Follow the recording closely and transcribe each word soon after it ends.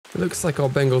It looks like our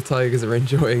Bengal tigers are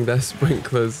enjoying their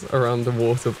sprinklers around the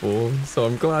waterfall. So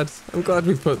I'm glad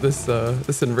we put this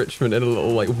this enrichment in a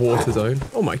little like water zone.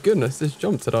 Oh my goodness, this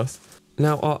jumped at us.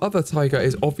 Now our other tiger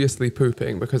is obviously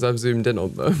pooping because I've zoomed in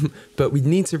on them, but we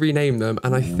need to rename them.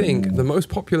 And I think the most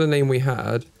popular name we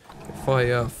had, if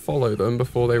I follow them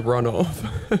before they run off,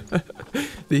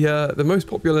 the most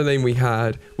popular name we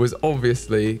had was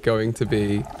obviously going to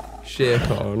be Shere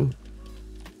Khan.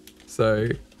 So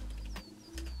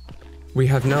we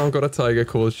have now got a tiger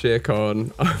called Shere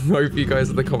Khan. I hope you guys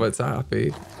in the comments are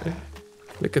happy.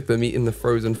 Look at them eating the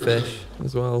frozen fish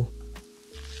as well.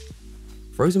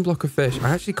 Frozen block of fish. I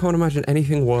actually can't imagine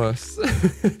anything worse.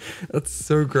 That's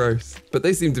so gross. But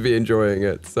they seem to be enjoying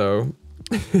it, so.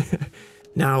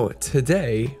 Now,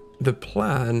 today, the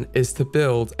plan is to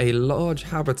build a large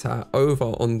habitat over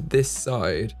on this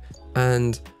side.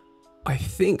 And I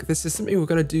think this is something we're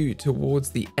going to do towards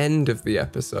the end of the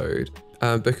episode.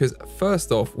 Because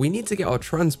first off, we need to get our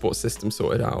transport system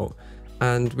sorted out.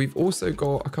 And we've also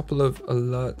got a couple of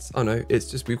alerts. Oh no, it's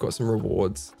just we've got some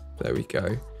rewards. There we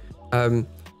go.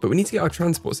 But we need to get our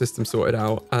transport system sorted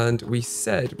out. And we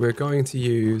said we're going to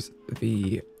use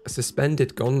the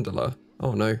suspended gondola.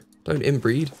 Oh no, don't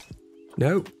inbreed.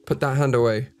 No, put that hand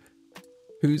away.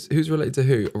 Who's related to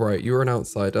who? Right, you're an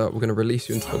outsider. We're going to release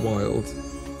you into the wild.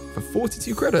 For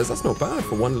 42 credits, that's not bad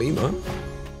for one lemur.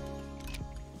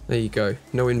 There you go.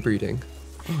 No inbreeding.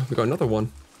 Oh, we got another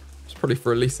one. It's probably for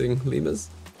releasing lemurs.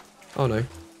 Oh no,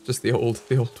 just the old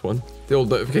one. The old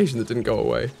notification that didn't go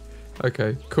away.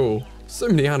 Okay, cool. So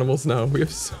many animals now. We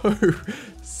have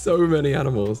so many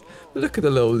animals. Look at the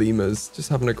little lemurs, just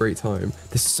having a great time.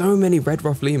 There's so many red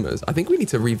ruff lemurs. I think we need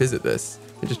to revisit this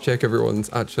and just check everyone's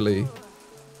actually. Are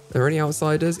there any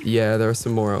outsiders? Yeah, there are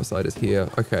some more outsiders here.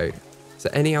 Okay, so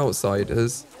any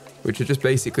outsiders, which are just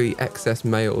basically excess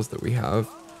males that we have,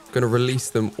 going to release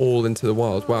them all into the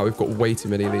wild. Wow, we've got way too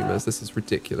many lemurs. This is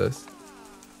ridiculous.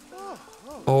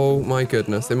 Oh my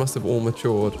goodness, they must have all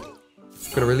matured.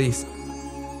 Going to release.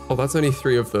 Oh, that's only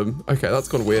 3 of them. Okay, that's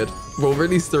gone weird. We'll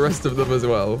release the rest of them as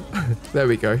well. There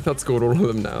we go. That's called all of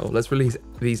them now. Let's release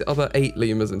these other 8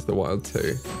 lemurs into the wild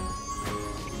too.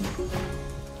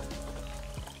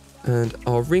 And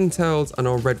our ringtails and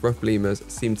our red ruff lemurs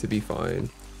seem to be fine.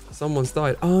 Someone's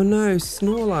died. Oh no,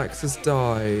 Snorlax has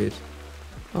died.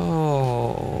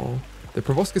 Oh, the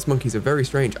proboscis monkeys are very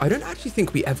strange. I don't actually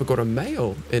think we ever got a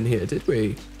male in here, did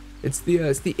we? It's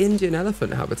the Indian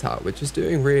elephant habitat, which is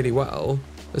doing really well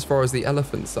as far as the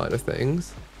elephant side of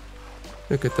things.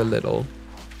 Look at the little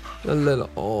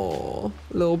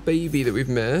baby that we've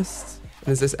missed. And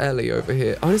there's this Ellie over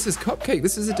here. Oh, this is Cupcake.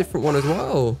 This is a different one as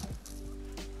well.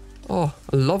 Oh,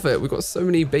 I love it. We've got so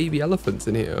many baby elephants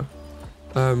in here.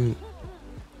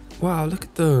 Wow, look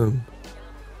at them.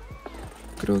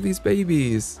 Look at all these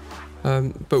babies.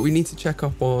 But we need to check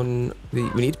up on we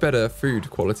need better food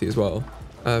quality as well.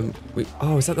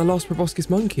 Oh, is that the last proboscis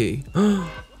monkey?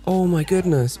 Oh my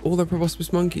goodness, all the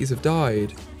proboscis monkeys have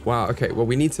died. Wow, okay, well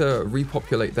we need to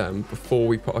repopulate them before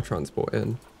we put our transport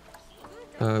in.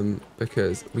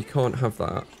 Because we can't have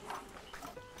that.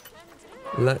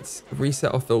 Let's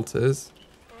reset our filters.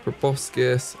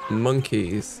 Proboscis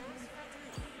monkeys.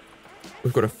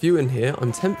 We've got a few in here.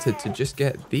 I'm tempted to just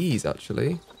get these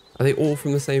actually. Are they all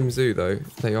from the same zoo though?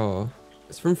 They are.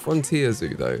 It's from Frontier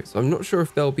Zoo though, so I'm not sure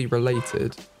if they'll be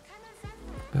related.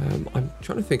 I'm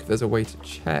trying to think if there's a way to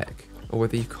check or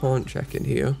whether you can't check in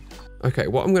here. Okay,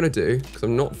 what I'm going to do, because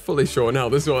I'm not fully sure on how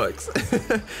this works,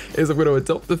 is I'm going to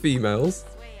adopt the females,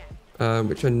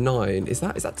 which are 9. Is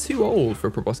that too old for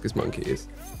proboscis monkeys?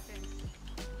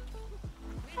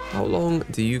 How long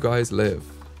do you guys live?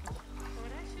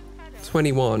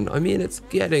 21. I mean, it's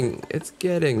getting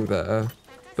there.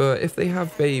 But if they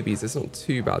have babies, it's not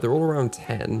too bad. They're all around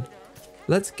 10.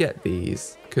 Let's get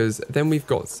these, because then we've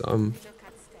got some.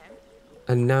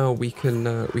 And now we can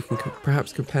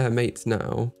perhaps compare mates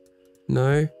now.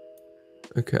 No?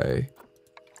 Okay.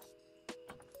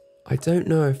 I don't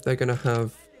know if they're going to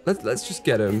have... Let's just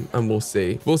get them and we'll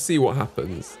see. We'll see what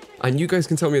happens. And you guys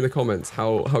can tell me in the comments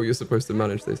how you're supposed to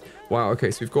manage this. Wow,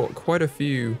 okay, so we've got quite a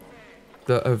few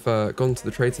that have gone to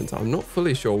the trade center. I'm not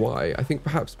fully sure why. I think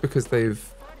perhaps because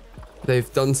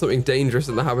they've done something dangerous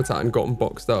in the habitat and gotten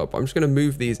boxed up. I'm just going to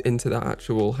move these into their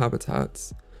actual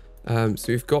habitats. So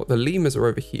we've got the lemurs are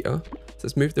over here. So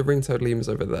let's move the ring-tailed lemurs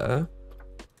over there.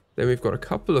 Then we've got a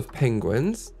couple of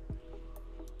penguins.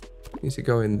 Need to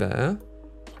go in there.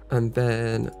 And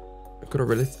then I've got a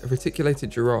reticulated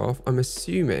giraffe. I'm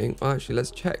assuming... Oh, actually,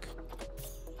 let's check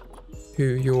who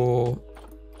you're...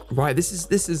 Right, this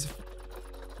is...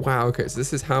 Wow, okay, so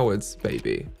this is Howard's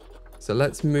baby. So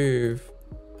let's move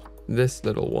this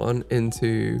little one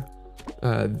into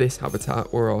this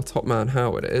habitat where our top man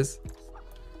Howard is.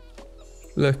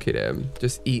 Look at him,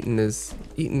 just eating his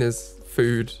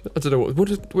food. I don't know what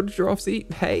do giraffes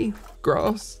eat? Hay?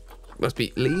 Grass? Must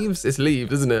be leaves. It's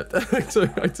leaves, isn't it?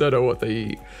 I don't know what they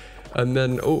eat. And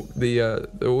then all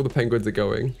the penguins are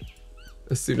going.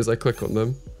 As soon as I click on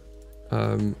them,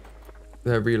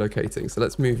 they're relocating. So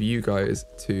let's move you guys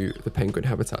to the penguin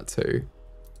habitat too.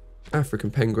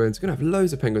 African penguins. We're gonna have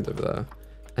loads of penguins over there.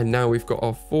 And now we've got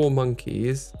our 4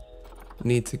 monkeys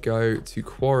need to go to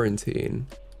quarantine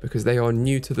because they are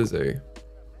new to the zoo.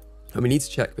 And we need to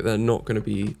check that they're not going to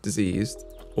be diseased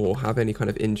or have any kind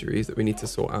of injuries that we need to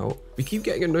sort out. We keep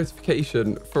getting a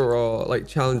notification for our like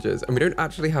challenges and we don't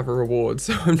actually have a reward.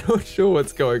 So I'm not sure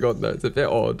what's going on there. It's a bit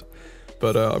odd,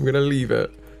 but I'm going to leave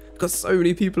it. Got so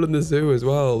many people in the zoo as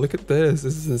well. Look at this.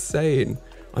 This is insane.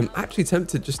 I'm actually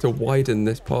tempted just to widen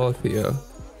this path here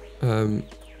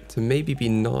to maybe be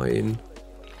 9.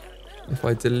 If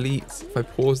I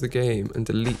pause the game and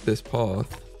delete this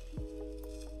path,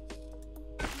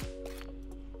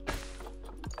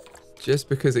 just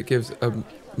because it gives a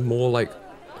more like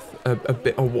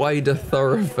a wider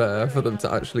thoroughfare for them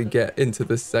to actually get into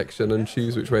this section and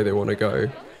choose which way they want to go.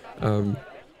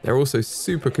 They're also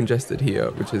super congested here,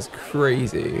 which is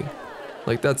crazy.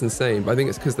 Like that's insane, but I think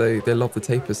it's because they love the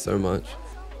tapirs so much.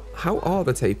 How are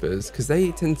the tapirs? Because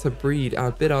they tend to breed a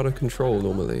bit out of control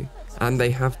normally, and they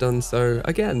have done so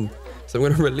again. So I'm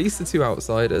going to release the 2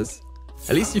 outsiders.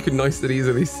 At least you can nice and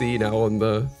easily see now on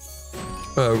the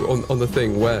on the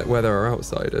thing where there are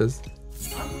outsiders.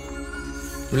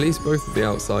 Release both of the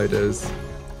outsiders,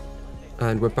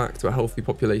 and we're back to a healthy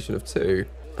population of 2.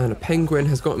 And a penguin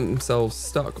has gotten themselves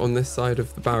stuck on this side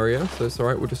of the barrier, so it's all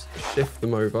right. We'll just shift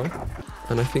them over,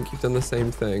 and I think you've done the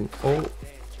same thing.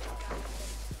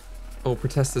 Oh,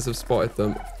 protesters have spotted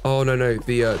them. Oh no,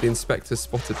 the inspectors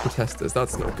spotted protesters.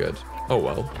 That's not good. Oh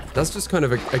well, that's just kind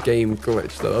of a game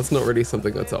glitch though. That's not really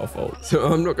something that's our fault.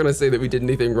 So I'm not gonna say that we did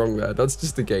anything wrong there. That's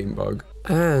just a game bug.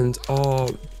 And our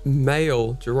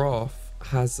male giraffe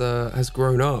has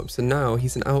grown up, so now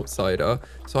he's an outsider.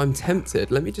 So I'm tempted.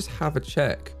 Let me just have a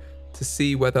check to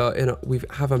see whether we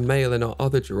have a male in our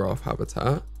other giraffe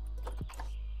habitat,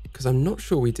 because I'm not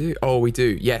sure we do. Oh, we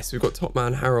do. Yes, we've got top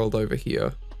man Harold over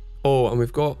here. Oh, and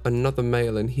we've got another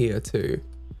male in here too.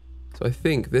 So I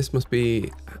think this must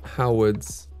be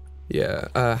Harold's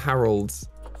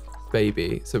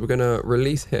baby. So we're gonna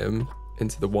release him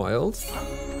into the wild.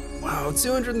 Wow,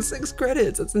 206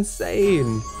 credits. That's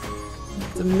insane.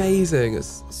 It's amazing.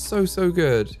 It's so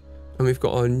good. And we've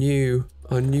got our new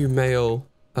male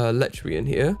lechery in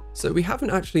here. So we haven't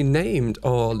actually named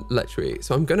our lechery.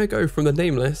 So I'm gonna go from the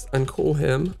name list and call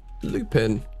him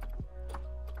Lupin.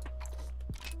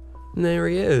 And there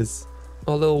he is,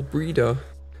 our little breeder.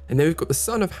 And then we've got the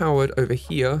son of Howard over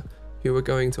here, who we're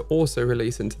going to also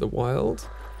release into the wild.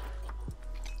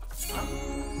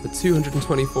 The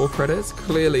 224 credits.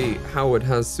 Clearly, Howard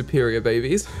has superior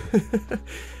babies.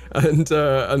 and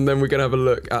then we're going to have a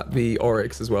look at the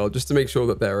oryx as well, just to make sure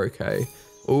that they're okay.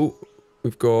 Oh,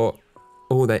 we've got...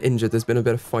 Oh, they're injured. There's been a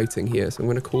bit of fighting here, so I'm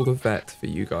going to call the vet for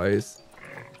you guys.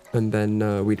 And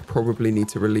then we'd probably need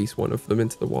to release one of them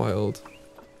into the wild.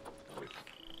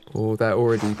 Oh, they're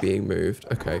already being moved.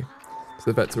 Okay. So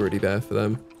the vet's already there for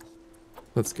them.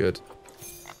 That's good.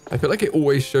 I feel like it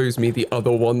always shows me the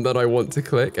other one that I want to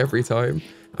click every time.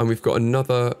 And we've got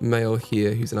another male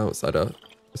here who's an outsider.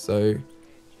 So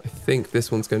I think this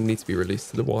one's going to need to be released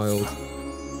to the wild.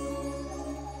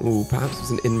 Oh, perhaps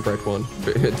it's an inbred one.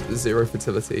 But it had 0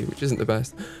 fertility, which isn't the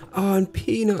best. Oh, and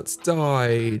Peanut's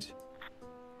died.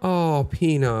 Oh,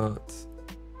 Peanut.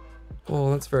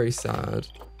 Oh, that's very sad.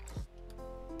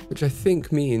 Which I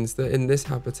think means that in this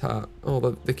habitat,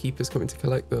 the keeper's coming to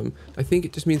collect them. I think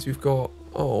it just means we've got,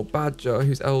 Badger,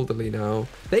 who's elderly now.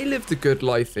 They lived a good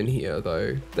life in here,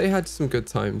 though. They had some good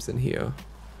times in here.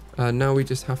 Now we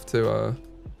just have to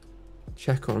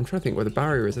check on. I'm trying to think where the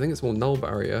barrier is. I think it's all null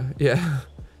barrier. Yeah.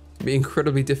 It'd be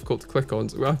incredibly difficult to click on,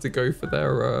 so we'll have to go for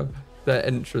their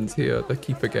entrance here, the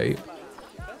keeper gate.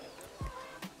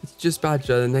 It's just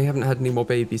Badger, and they haven't had any more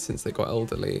babies since they got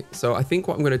elderly. So I think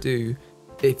what I'm going to do,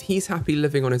 if he's happy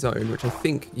living on his own, which I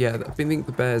think, I think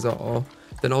the bears are,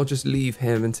 then I'll just leave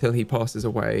him until he passes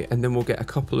away, and then we'll get a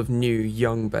couple of new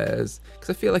young bears, because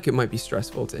I feel like it might be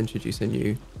stressful to introduce a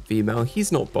new female.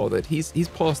 He's not bothered. He's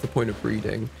past the point of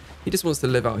breeding. He just wants to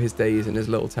live out his days in his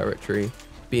little territory,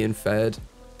 being fed.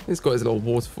 He's got his little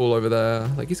waterfall over there.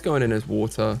 Like, he's going in his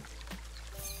water.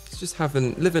 He's just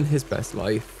living his best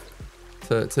life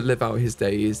to live out his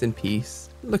days in peace.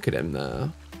 Look at him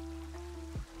there.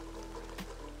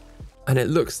 And it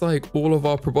looks like all of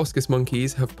our proboscis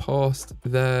monkeys have passed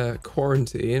their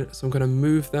quarantine. So I'm going to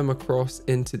move them across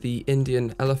into the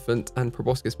Indian elephant and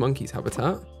proboscis monkeys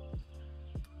habitat,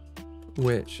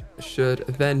 which should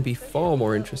then be far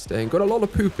more interesting. Got a lot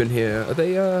of poop in here. Are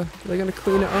they going to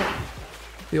clean it up?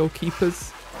 The old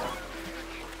keepers?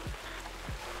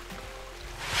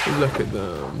 Look at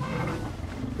them.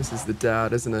 This is the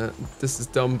dad, isn't it? This is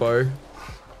Dumbo.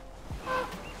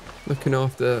 Looking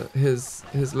after his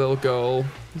little girl.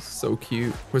 He's so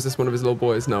cute. Was this one of his little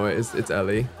boys? No, it's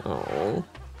Ellie. Oh,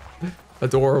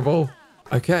 adorable.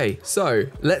 Okay, so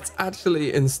let's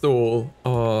actually install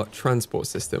our transport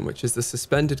system, which is the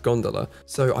suspended gondola.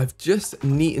 So I've just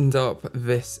neatened up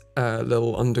this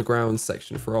little underground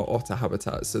section for our otter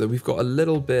habitat so that we've got a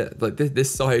little bit, like this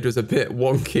side was a bit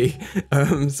wonky.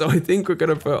 So I think we're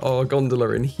gonna put our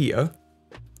gondola in here.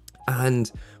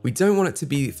 And we don't want it to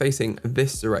be facing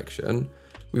this direction.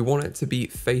 We want it to be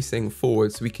facing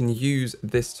forward so we can use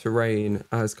this terrain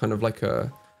as kind of like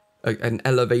an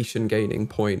elevation gaining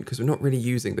point, because we're not really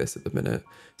using this at the minute.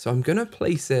 So I'm going to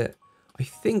place it, I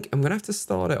think I'm going to have to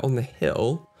start it on the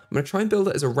hill. I'm going to try and build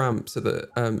it as a ramp so that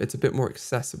it's a bit more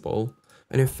accessible.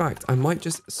 And in fact, I might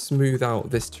just smooth out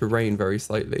this terrain very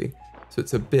slightly so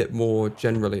it's a bit more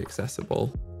generally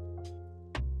accessible.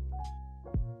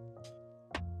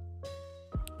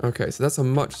 Okay, so that's a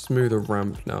much smoother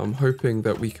ramp now. I'm hoping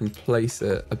that we can place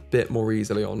it a bit more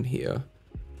easily on here.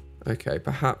 Okay,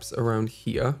 perhaps around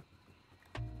here.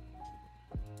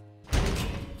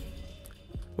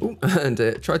 Oh, and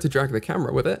it tried to drag the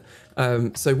camera with it.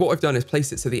 So what I've done is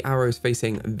place it so the arrow's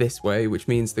facing this way, which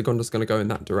means the gondola's going to go in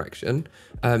that direction.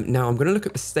 Now I'm going to look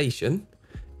at the station,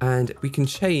 and we can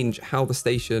change how the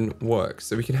station works.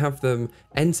 So we can have them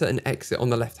enter and exit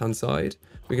on the left-hand side.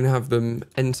 We can have them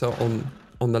enter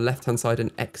on the left-hand side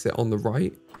and exit on the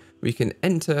right. We can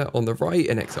enter on the right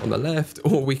and exit on the left,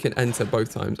 or we can enter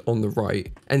both times on the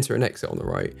right, enter and exit on the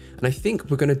right. And I think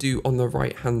we're going to do on the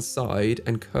right-hand side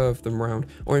and curve them around.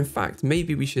 Or in fact,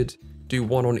 maybe we should do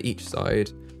one on each side.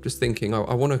 Just thinking,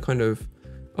 I want to kind of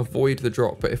avoid the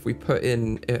drop, but if we put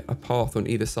in a path on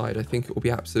either side, I think it will be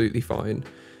absolutely fine.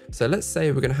 So let's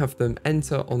say we're going to have them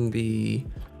enter on the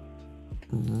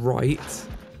right,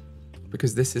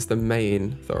 because this is the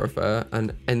main thoroughfare,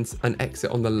 and exit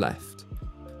on the left.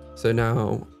 So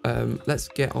now let's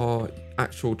get our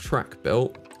actual track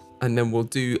built, and then we'll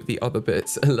do the other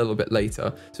bits a little bit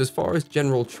later. So as far as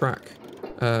general track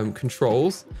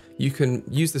controls, you can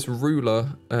use this ruler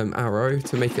arrow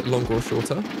to make it longer or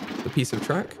shorter, the piece of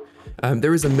track.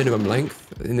 There is a minimum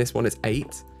length. In this one, it's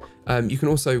 8. You can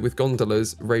also, with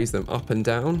gondolas, raise them up and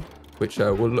down, which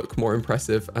will look more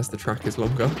impressive as the track is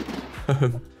longer.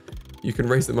 You can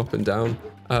raise them up and down,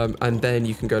 and then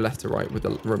you can go left to right with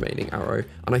the remaining arrow.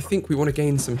 And I think we want to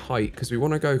gain some height because we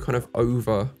want to go kind of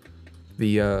over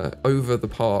the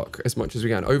park as much as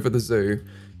we can, over the zoo.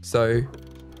 So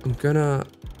I'm gonna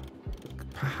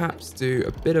perhaps do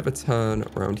a bit of a turn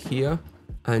around here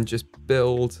and just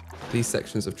build these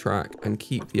sections of track and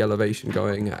keep the elevation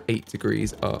going at 8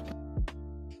 degrees up.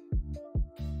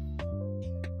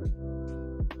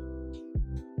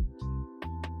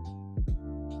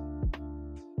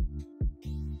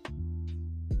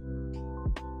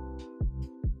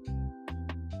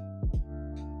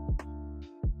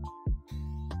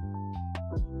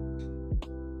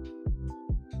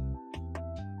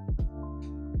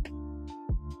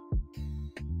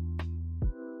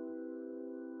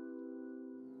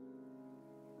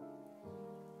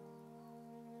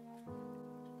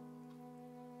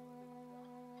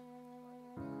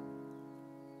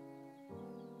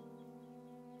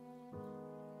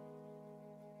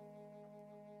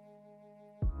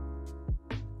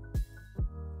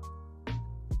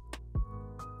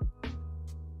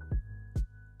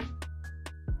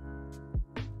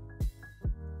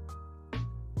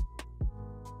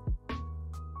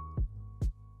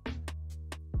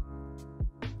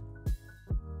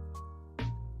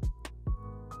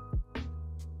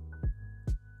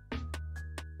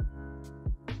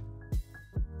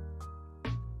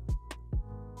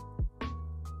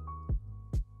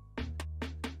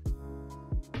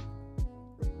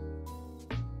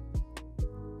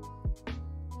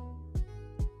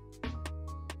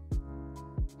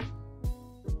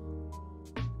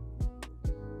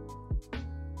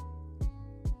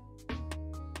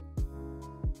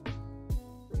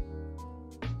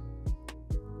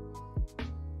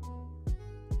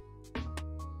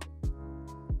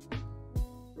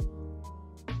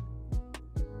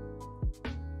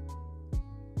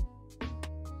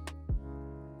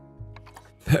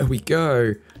 There we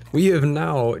go. we have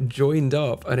now joined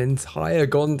up an entire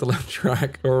gondola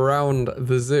track around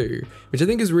the zoo, which I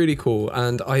think is really cool.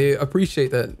 And I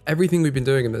appreciate that everything we've been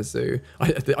doing in the zoo,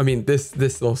 I mean, this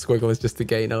little squiggle is just to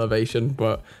gain elevation,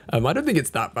 but I don't think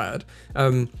it's that bad.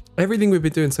 Everything we've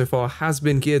been doing so far has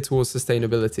been geared towards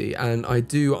sustainability, and I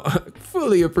do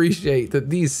fully appreciate that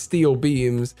these steel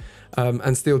beams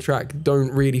and steel track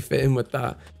don't really fit in with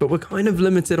that, but we're kind of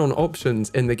limited on options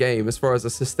in the game as far as a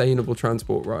sustainable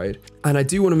transport ride. And I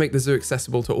do want to make the zoo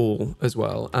accessible to all as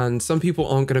well, and some people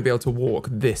aren't going to be able to walk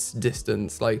this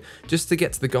distance. Like, just to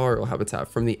get to the gharial habitat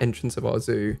from the entrance of our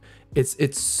zoo,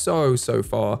 it's so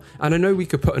far. And I know we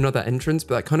could put another entrance,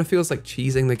 but that kind of feels like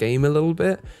cheesing the game a little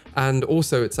bit. And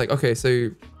also it's like, okay, so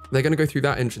they're going to go through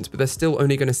that entrance, but they're still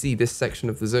only going to see this section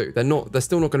of the zoo. They're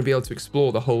still not going to be able to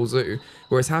explore the whole zoo.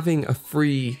 Whereas having a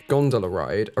free gondola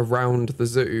ride around the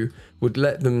zoo would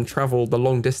let them travel the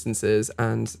long distances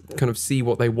and kind of see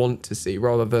what they want to see,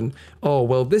 rather than, oh,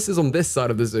 well, this is on this side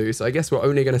of the zoo, so I guess we're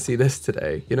only going to see this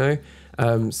today, you know?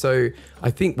 So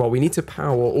I think, well, we need to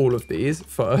power all of these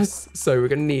first. So we're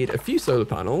going to need a few solar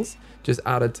panels just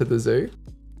added to the zoo.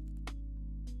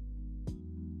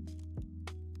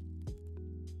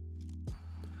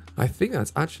 I think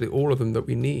that's actually all of them that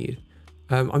we need.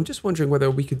 I'm just wondering whether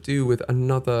we could do with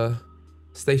another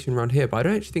station around here, but I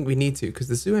don't actually think we need to, because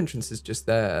the zoo entrance is just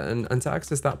there, and to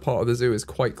access that part of the zoo is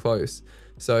quite close.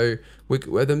 So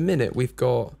at the minute we've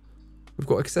got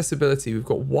accessibility. We've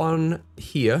got one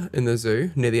here in the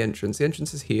zoo near the entrance. The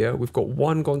entrance is here. We've got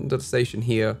one gondola station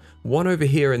here, one over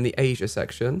here in the Asia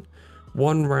section,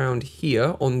 one round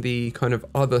here on the kind of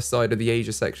other side of the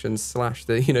Asia section slash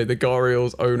the, you know, the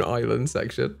gharial's own island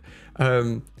section.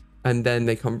 And then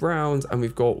they come round, and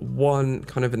we've got one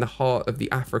kind of in the heart of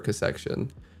the Africa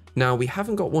section. Now, we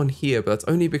haven't got one here, but that's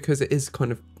only because it is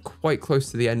kind of quite close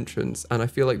to the entrance, and I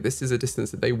feel like this is a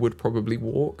distance that they would probably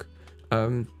walk.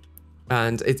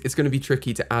 And it's going to be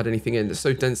tricky to add anything in. It's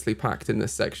so densely packed in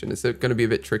this section. It's going to be a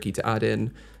bit tricky to add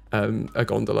in a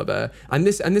gondola there. And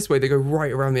this way they go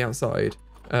right around the outside,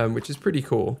 which is pretty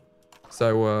cool.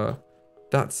 So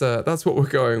that's what we're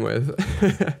going with.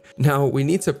 Now we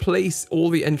need to place all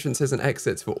the entrances and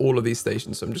exits for all of these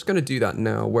stations. So I'm just going to do that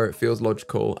now where it feels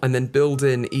logical, and then build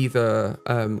in either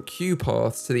queue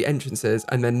paths to the entrances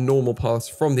and then normal paths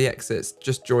from the exits,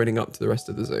 just joining up to the rest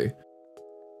of the zoo.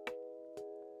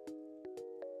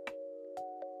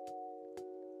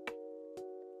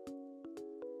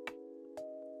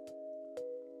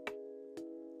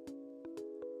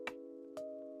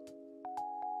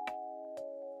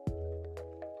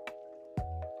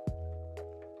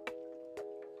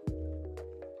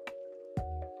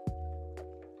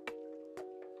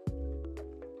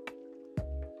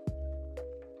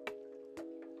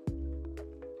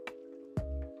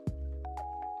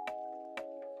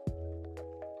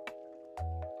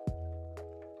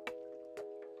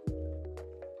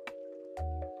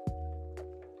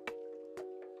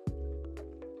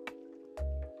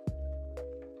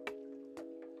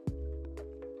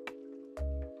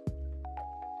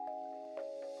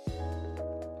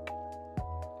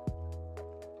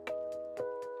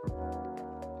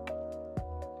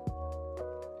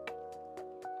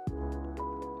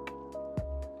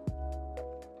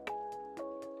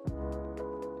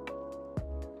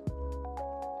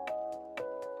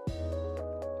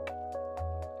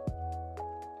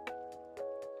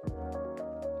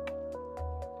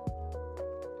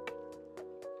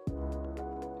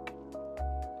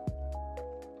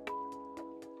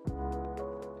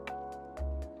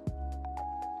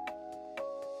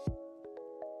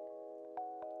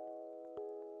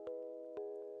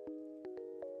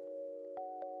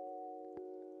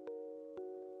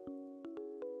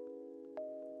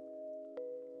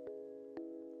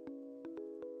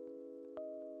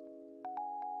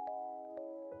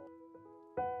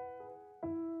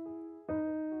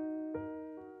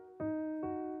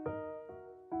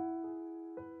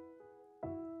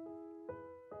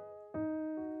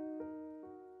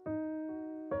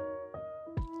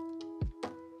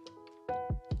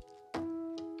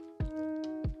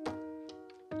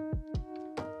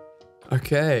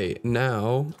 Okay,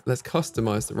 now let's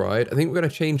customize the ride. I think we're going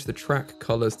to change the track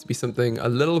colors to be something a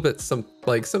little bit, something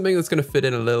that's going to fit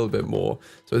in a little bit more.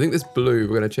 So I think this blue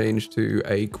we're going to change to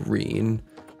a green,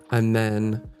 and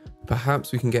then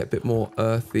perhaps we can get a bit more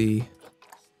earthy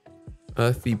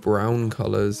brown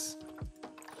colors.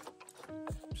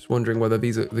 Just wondering whether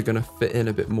they're going to fit in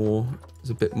a bit more.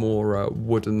 There's a bit more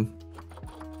wooden.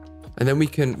 And then we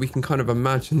can kind of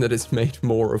imagine that it's made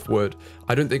more of wood.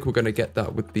 I don't think we're going to get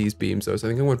that with these beams though, so I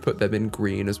think I'm going to put them in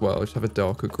green as well. Just have a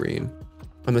darker green.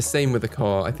 And the same with the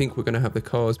car. I think we're going to have the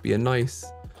cars be a nice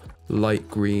light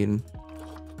green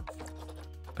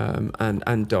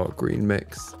and dark green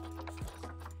mix.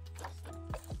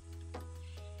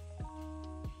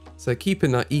 So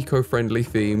keeping that eco-friendly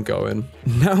theme going.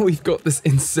 Now we've got this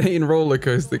insane roller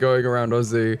coaster going around our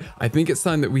zoo. I think it's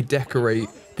time that we decorate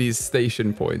these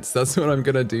station points. That's what I'm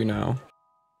gonna do now.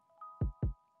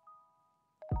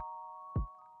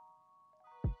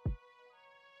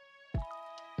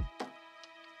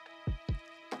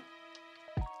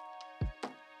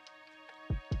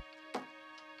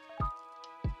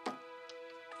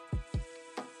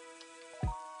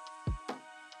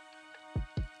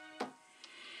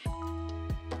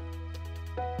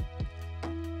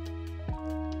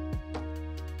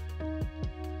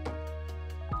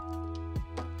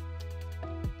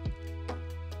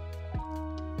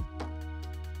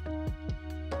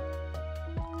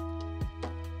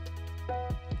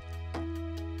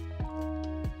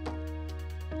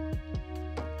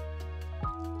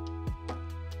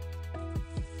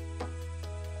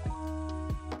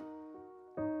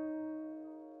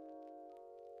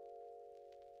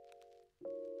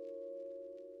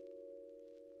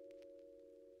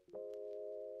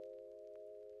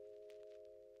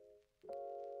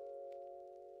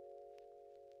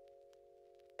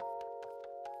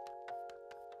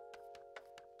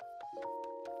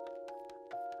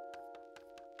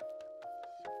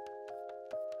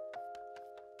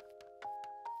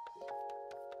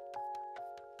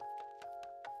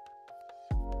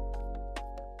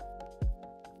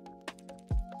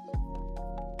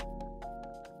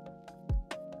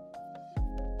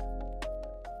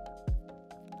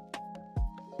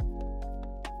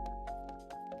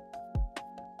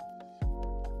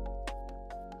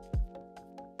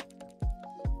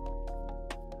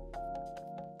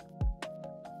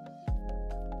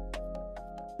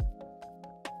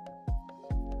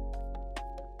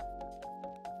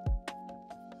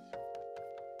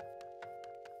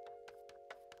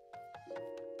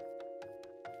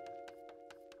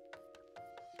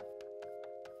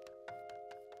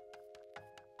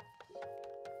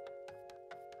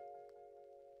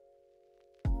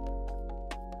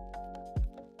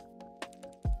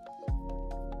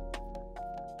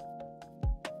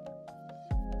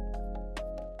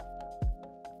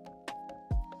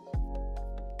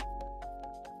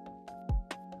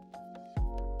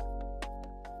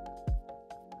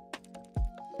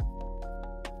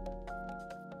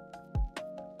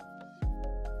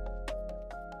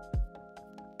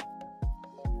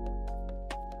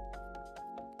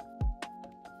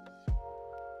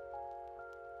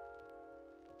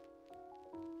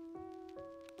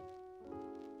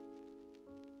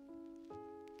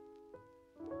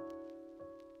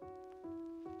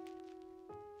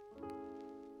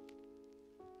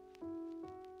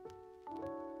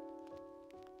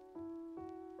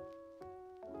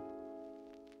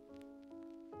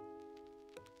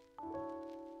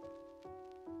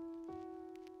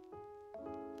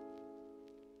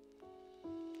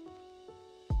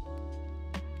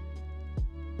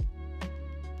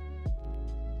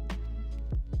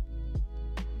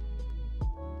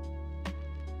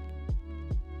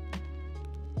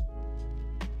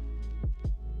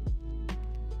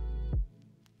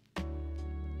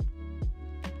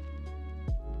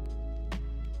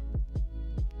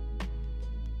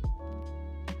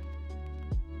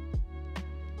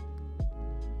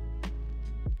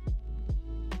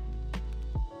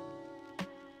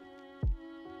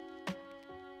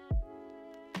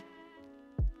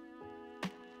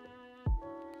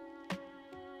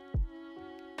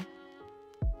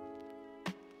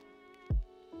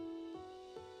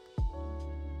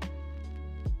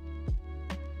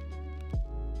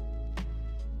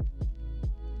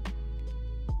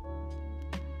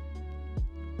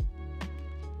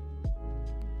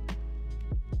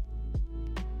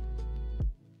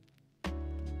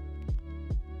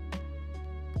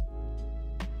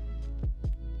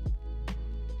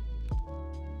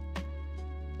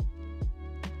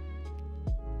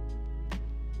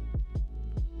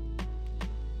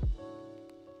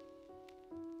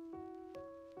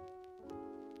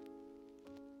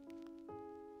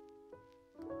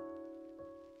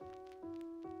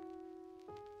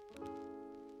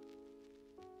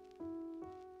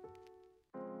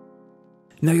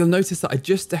 Now you'll notice that I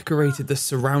just decorated the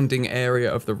surrounding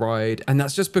area of the ride, and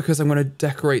that's just because I'm going to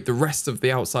decorate the rest of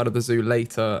the outside of the zoo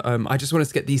later. I just wanted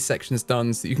to get these sections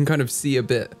done so you can kind of see a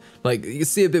bit, like you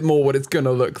see a bit more what it's going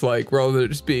to look like rather than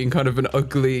just being kind of an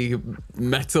ugly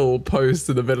metal post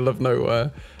in the middle of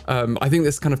nowhere. I think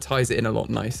this kind of ties it in a lot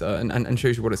nicer and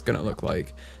shows you what it's going to look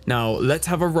like. Now let's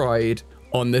have a ride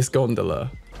on this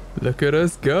gondola. Look at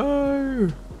us go.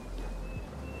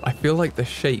 I feel like the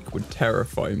shake would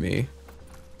terrify me.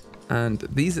 And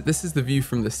this is the view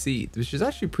from the seat, which is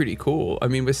actually pretty cool. I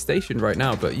mean, we're stationed right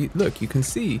now, but look, you can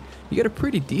see, you get a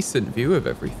pretty decent view of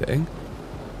everything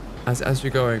as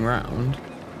you're going around.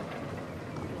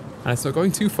 And it's not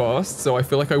going too fast, so I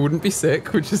feel like I wouldn't be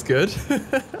sick, which is good.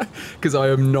 Because I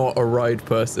am not a ride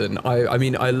person. I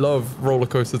mean, I love Roller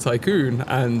Coaster Tycoon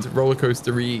and roller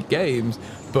coaster-y games,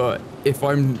 but if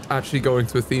I'm actually going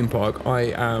to a theme park,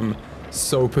 I am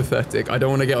so pathetic. I don't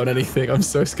want to get on anything. I'm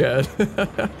so scared.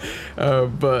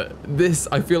 But this,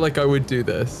 I feel like I would do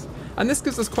this. And this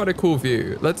gives us quite a cool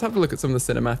view. Let's have a look at some of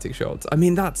the cinematic shots. I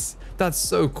mean, that's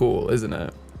so cool, isn't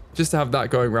it? Just to have that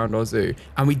going around our zoo.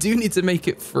 And we do need to make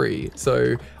it free.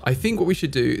 So I think what we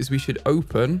should do is we should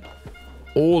open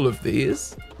all of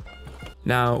these.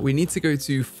 Now we need to go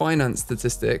to finance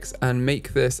statistics and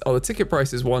make this, the ticket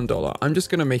price is $1. I'm just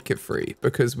gonna make it free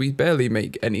because we barely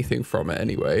make anything from it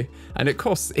anyway. And it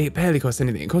barely costs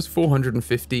anything. It costs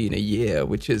 $415 a year,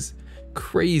 which is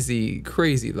crazy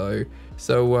low.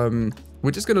 So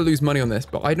we're just gonna lose money on this,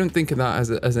 but I don't think of that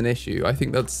as an issue. I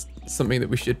think that's something that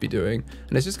we should be doing.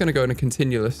 And it's just gonna go in a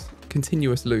continuous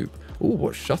loop. Oh,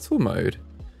 what shuttle mode?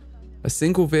 A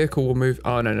single vehicle will move.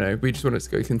 Oh, no. We just want it to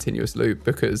go continuous loop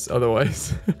because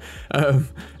otherwise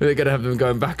they're going to have them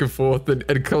going back and forth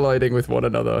and colliding with one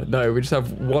another. No, we just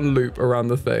have one loop around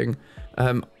the thing.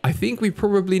 I think we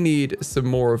probably need some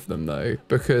more of them though,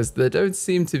 because there don't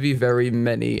seem to be very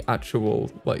many actual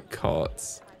like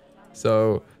carts.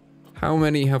 So how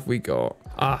many have we got?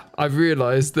 I've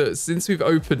realized that since we've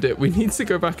opened it, we need to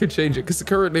go back and change it because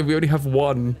currently we only have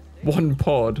one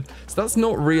pod, so that's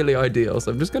not really ideal.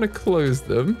 So I'm just going to close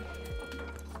them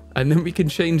and then we can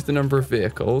change the number of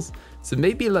vehicles. So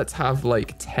maybe let's have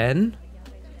like 10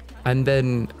 and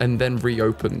then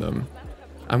reopen them.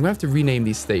 I'm gonna have to rename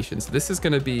these stations. So this is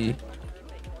going to be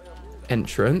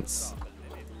entrance,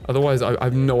 otherwise I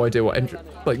have no idea what entrance,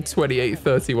 like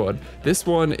 2831. This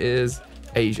one is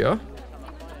Asia.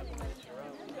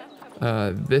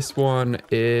 This one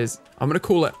is, I'm going to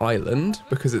call it Island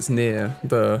because it's near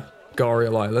the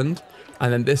Gariel Island.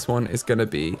 And then this one is going to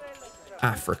be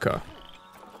Africa.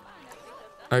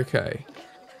 Okay.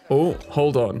 Oh,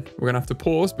 hold on. We're going to have to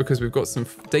pause because we've got some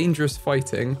dangerous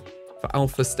fighting for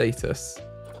alpha status.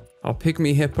 Our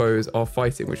pygmy hippos are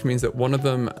fighting, which means that one of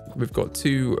them, we've got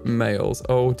 2 males.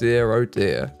 Oh dear, oh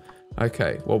dear.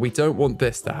 Okay, well, we don't want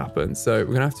this to happen. So we're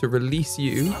going to have to release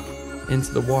you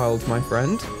into the wild, my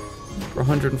friend. For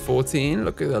 114,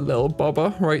 look at that little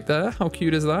bobber right there. How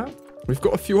cute is that? We've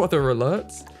got a few other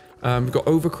alerts. We've got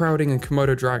overcrowding and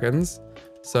Komodo dragons.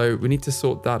 So we need to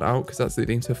sort that out because that's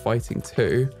leading to fighting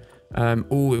too.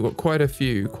 Oh, we've got quite a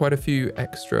few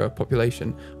extra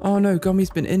population. Oh no, Gummy's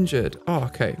been injured. Oh,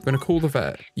 okay. I'm going to call the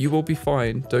vet. You will be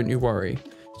fine. Don't you worry.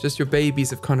 Just your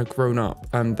babies have kind of grown up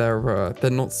and they're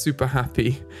not super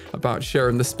happy about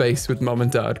sharing the space with mum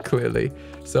and dad, clearly.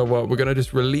 So we're going to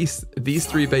just release these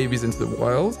 3 babies into the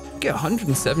wild. Get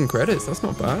 107 credits. That's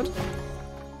not bad.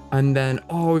 And then,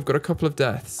 oh, we've got a couple of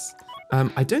deaths.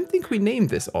 I don't think we named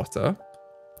this otter,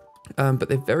 but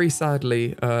they very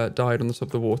sadly died on the top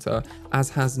of the water, as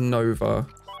has Nova,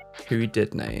 who we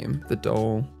did name. The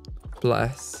doll.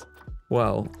 Bless.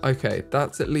 Well, okay,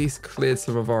 that's at least cleared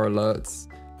some of our alerts.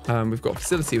 We've got a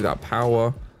facility without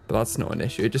power, but that's not an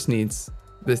issue. It just needs,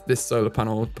 this solar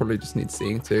panel probably just needs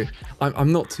seeing too.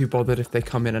 I'm not too bothered if they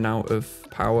come in and out of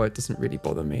power. It doesn't really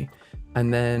bother me.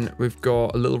 And then we've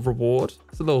got a little reward.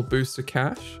 It's a little boost of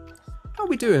cash. How are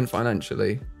we doing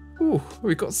financially? Ooh,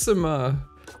 we've got some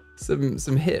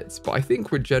hits, but I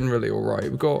think we're generally all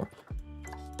right.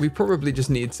 We probably just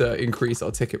need to increase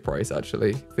our ticket price,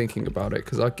 actually, thinking about it,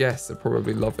 because our guests are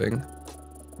probably loving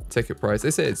ticket price.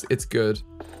 They say it's good,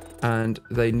 and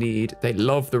they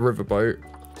love the riverboat.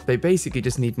 They basically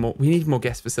just need more. We need more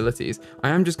guest facilities. I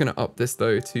am just going to up this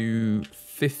though to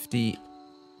 50.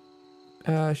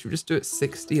 Should we just do it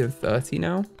 60 and 30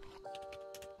 now?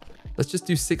 Let's just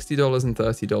do $60 and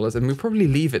 $30, and we'll probably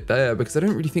leave it there because I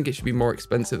don't really think it should be more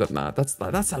expensive than that.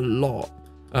 That's a lot,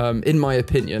 in my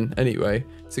opinion, anyway,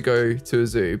 to go to a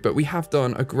zoo. But we have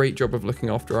done a great job of looking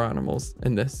after our animals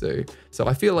in this zoo, so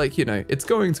I feel like, you know, it's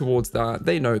going towards that.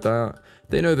 They know that.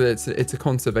 They know that it's a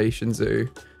conservation zoo,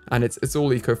 and it's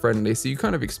all eco-friendly. So you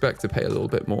kind of expect to pay a little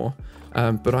bit more.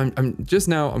 But I'm going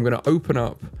to open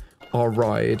up our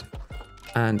ride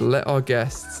and let our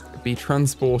guests be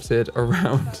transported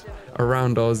around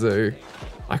our zoo.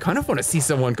 I kind of want to see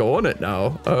someone go on it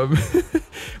now.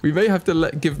 We may have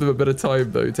to give them a bit of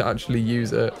time though to actually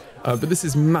use it. But this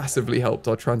has massively helped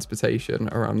our transportation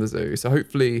around the zoo. So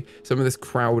hopefully some of this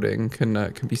crowding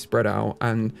can be spread out,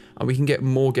 and we can get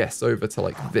more guests over to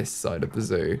like this side of the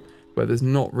zoo where there's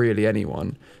not really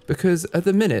anyone, because at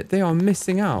the minute they are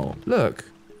missing out. Look.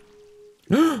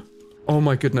 Oh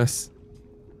my goodness.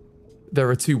 There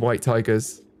are 2 white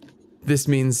tigers. This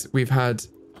means we've had,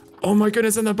 oh my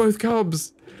goodness, and they're both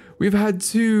cubs. We've had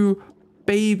 2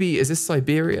 baby, is this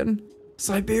Siberian?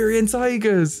 Siberian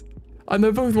tigers. And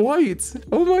they're both white.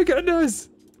 Oh my goodness.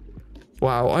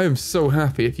 Wow, I am so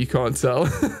happy if you can't tell.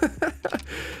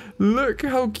 Look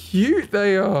how cute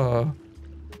they are.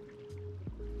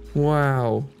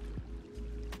 Wow.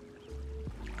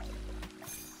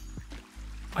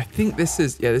 I think this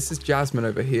is, yeah, this is Jasmine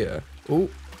over here. Oh,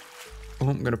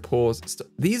 I'm going to pause.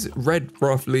 These red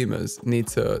ruff lemurs need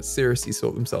to seriously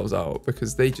sort themselves out,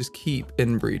 because they just keep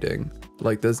inbreeding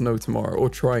like there's no tomorrow, or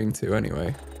trying to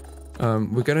anyway.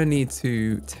 We're going to need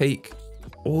to take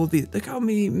all these, look how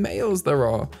many males there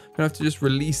are. We're going to have to just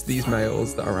release these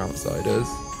males that are outsiders.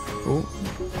 Oh,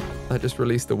 I just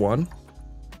released the one.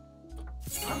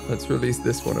 Let's release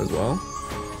this one as well.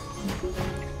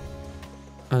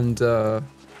 And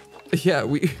yeah,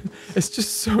 it's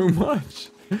just so much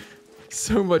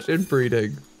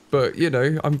inbreeding. But, you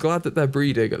know, I'm glad that they're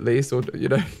breeding at least, or, you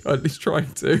know, at least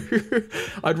trying to.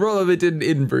 I'd rather they didn't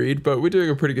inbreed, but we're doing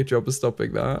a pretty good job of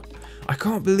stopping that. I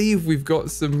can't believe we've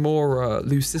got some more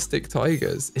leucistic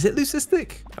tigers. Is it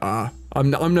leucistic?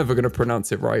 I'm never going to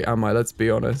pronounce it right, am I? Let's be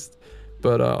honest.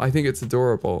 But I think it's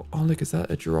adorable. Oh, look, is that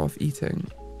a giraffe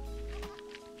eating?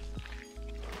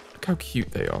 Look how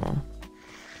cute they are.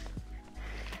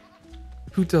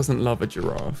 Who doesn't love a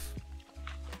giraffe?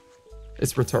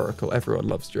 It's rhetorical. Everyone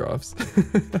loves giraffes.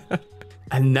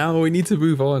 And now we need to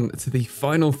move on to the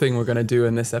final thing we're going to do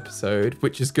in this episode,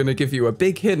 which is going to give you a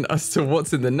big hint as to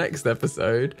what's in the next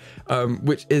episode,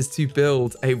 which is to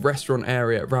build a restaurant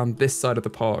area around this side of the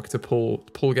park to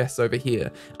pull guests over here.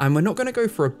 And we're not going to go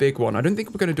for a big one. I don't think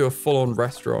we're going to do a full-on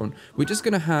restaurant. We're just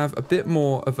going to have a bit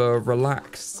more of a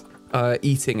relaxed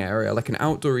eating area, like an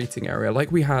outdoor eating area,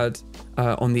 like we had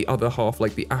on the other half,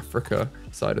 like the Africa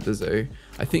side of the zoo.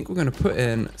 I think we're going to put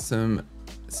in some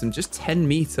just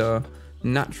 10-meter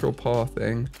natural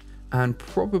pathing, and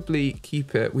probably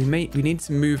keep it. We need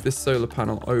to move this solar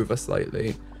panel over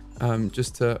slightly,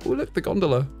 just to. Oh, look, the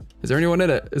gondola. Is there anyone in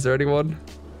it? Is there anyone?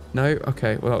 No?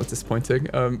 Okay, well, that was disappointing.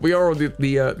 We are on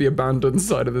the abandoned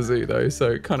side of the zoo though,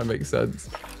 so it kind of makes sense.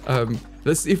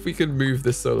 Let's see if we can move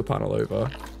this solar panel over.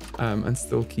 And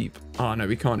still keep, oh no,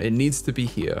 we can't. It needs to be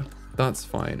here. That's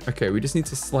fine. Okay, we just need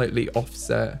to slightly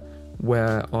offset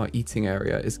where our eating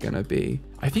area is going to be.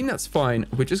 I think that's fine.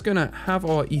 We're just going to have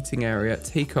our eating area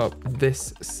take up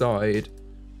this side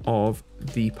of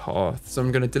the path. So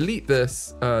I'm going to delete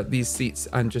these seats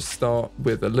and just start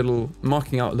with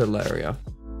marking out a little area.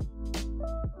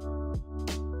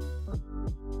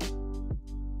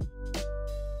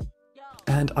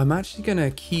 And I'm actually going to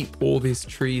keep all these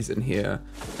trees in here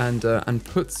and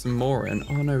put some more in.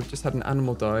 Oh no, we just had an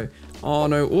animal die. Oh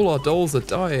no, all our dolls are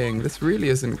dying. This really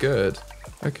isn't good.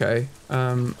 Okay,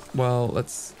 well,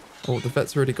 let's... Oh, the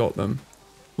vet's already got them.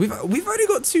 We've only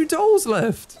got 2 dolls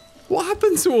left. What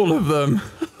happened to all of them?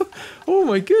 Oh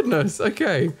my goodness.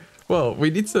 Okay, well, we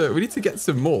need to get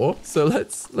some more. So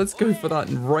let's go for that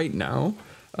right now.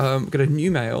 Got a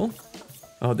new male.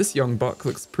 Oh, this young buck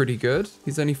looks pretty good.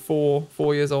 He's only 4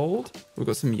 years old. We've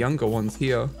got some younger ones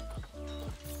here.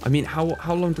 I mean,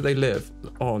 how long do they live?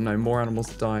 Oh no, more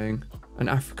animals are dying. An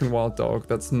African wild dog.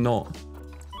 It's not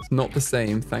the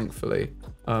same, thankfully.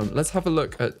 Let's have a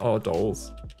look at our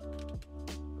dolls.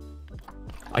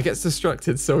 I get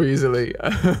distracted so easily.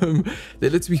 They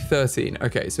look to be 13.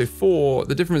 Okay, so 4.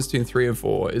 The difference between 3 and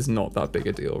 4 is not that big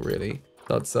a deal, really.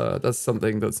 That's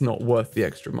something that's not worth the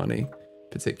extra money,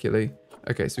 particularly.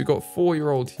 Okay, so we've got a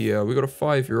 4-year-old here. We've got a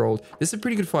 5-year-old. This is a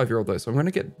pretty good 5-year-old though, so I'm going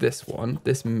to get this one,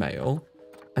 this male.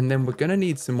 And then we're going to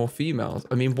need some more females.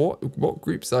 I mean, what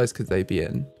group size could they be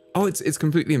in? Oh, it's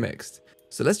completely mixed.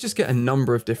 So let's just get a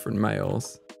number of different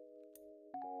males.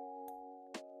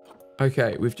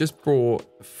 Okay, we've just brought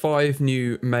 5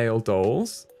 new male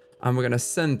dolls. And we're going to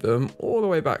send them all the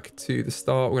way back to the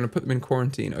start. We're going to put them in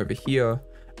quarantine over here.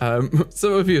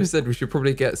 Some of you have said we should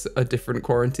probably get a different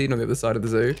quarantine on the other side of the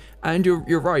zoo, and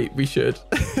you're right, we should.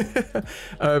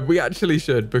 We actually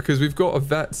should, because we've got a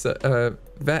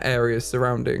vet areas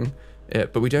surrounding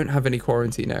it, but we don't have any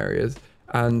quarantine areas.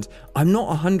 And I'm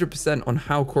not 100% on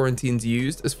how quarantine's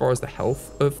used as far as the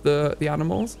health of the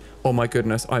animals. Oh my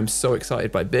goodness, I'm so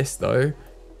excited by this though.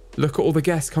 Look at all the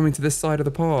guests coming to this side of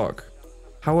the park.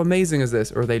 How amazing is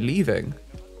this? Or are they leaving?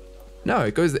 No,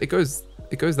 it goes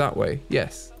that way.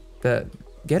 Yes.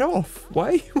 Get off.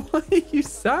 Why are you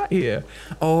sat here?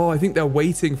 Oh, I think they're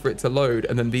waiting for it to load,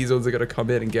 and then these ones are going to come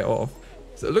in and get off.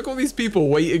 So look, all these people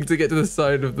waiting to get to the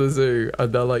side of the zoo,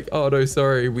 and they're like, oh no,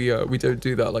 sorry, we don't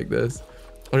do that like this.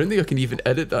 I don't think I can even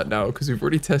edit that now because we've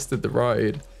already tested the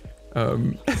ride.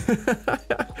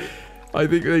 I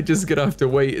think they're just gonna have to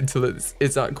wait until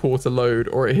it's at quarter load,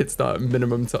 or it hits that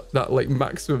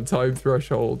maximum time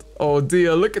threshold. Oh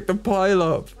dear, look at the pile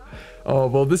up. Oh,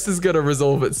 well, this is going to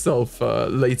resolve itself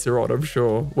later on, I'm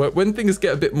sure. When things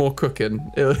get a bit more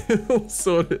cooking, it'll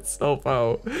sort itself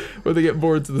out when they get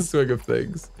more into the swing of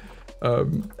things.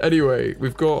 Anyway,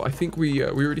 we've got, I think we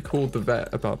already called the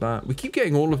vet about that. We keep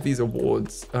getting all of these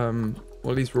awards,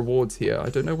 all these rewards here. I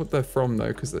don't know what they're from, though,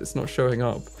 because it's not showing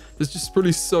up. There's just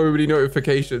probably so many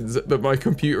notifications that my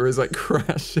computer is, like,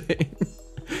 crashing.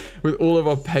 With all of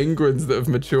our penguins that have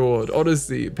matured.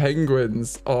 Honestly,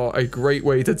 penguins are a great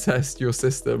way to test your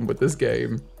system with this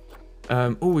game.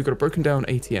 Oh, we've got a broken down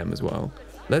ATM as well.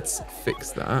 Let's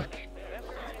fix that,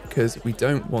 because we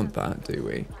don't want that, do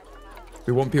we?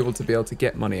 We want people to be able to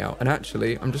get money out. And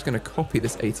actually, I'm just going to copy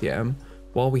this ATM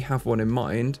while we have one in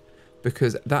mind,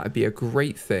 because that would be a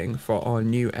great thing for our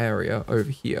new area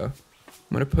over here.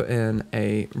 I'm going to put in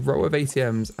a row of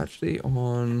ATMs actually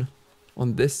on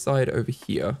this side over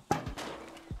here,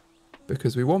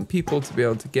 because we want people to be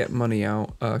able to get money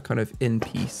out kind of in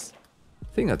peace.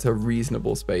 I think that's a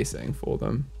reasonable spacing for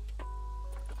them.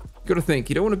 You gotta think,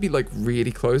 you don't want to be like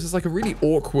really close. It's like a really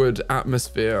awkward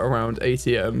atmosphere around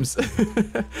ATMs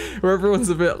where everyone's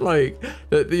a bit like,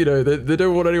 you know, they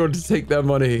don't want anyone to take their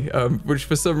money, which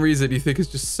for some reason you think is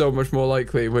just so much more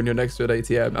likely when you're next to an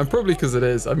ATM. And probably because it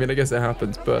is. I mean, I guess it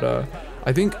happens, but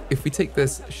I think if we take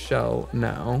this shell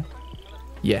now,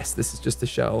 yes, this is just a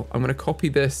shell. I'm going to copy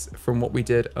this from what we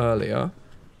did earlier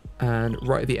and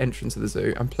right at the entrance of the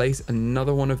zoo and place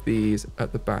another one of these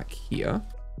at the back here.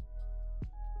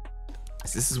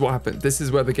 So this is what happened. This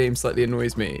is where the game slightly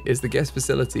annoys me, is the guest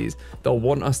facilities. They'll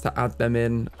want us to add them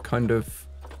in kind of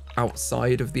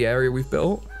outside of the area we've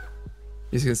built.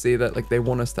 As you can see that, like, they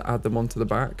want us to add them onto the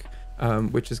back,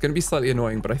 which is going to be slightly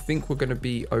annoying, but I think we're going to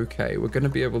be okay. We're going to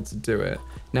be able to do it.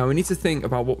 Now we need to think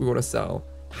about what we want to sell.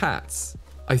 Hats.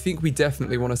 I think we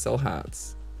definitely want to sell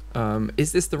hats.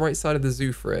 Is this the right side of the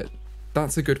zoo for it?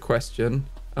 That's a good question.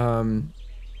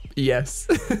 Yes.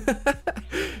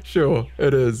 Sure,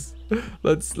 it is.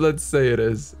 Let's say it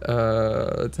is.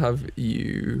 Let's have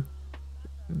you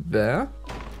there.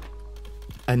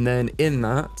 And then in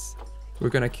that, we're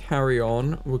going to carry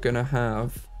on. We're going to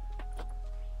have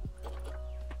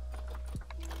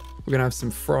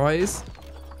some fries.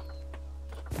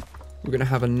 We're going to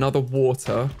have another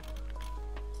water.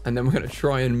 And then we're going to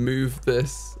try and move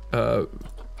this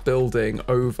building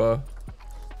over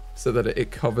so that it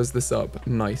covers this up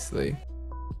nicely.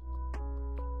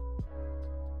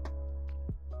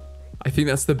 I think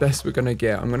that's the best we're going to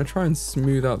get. I'm going to try and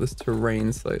smooth out this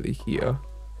terrain slightly here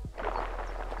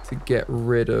to get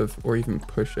rid of, or even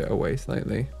push it away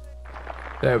slightly.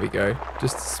 There we go.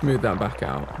 Just to smooth that back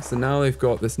out. So now they've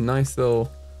got this nice little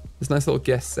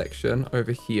guest section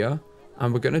over here.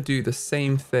 And we're going to do the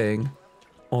same thing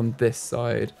on this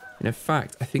side. And in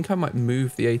fact, I think I might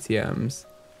move the ATMs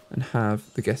and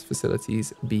have the guest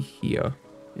facilities be here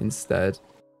instead.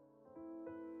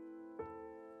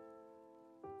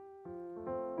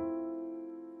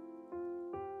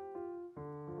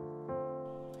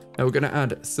 Now we're going to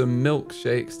add some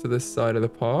milkshakes to this side of the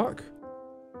park.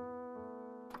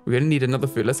 We're going to need another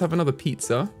food. Let's have another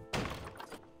pizza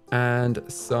and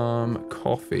some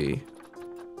coffee.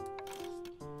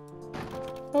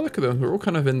 Oh, look at them. They're all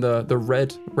kind of in the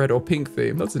red or pink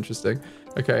theme. That's interesting.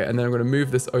 Okay, and then I'm going to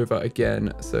move this over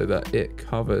again so that it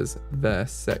covers their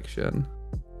section.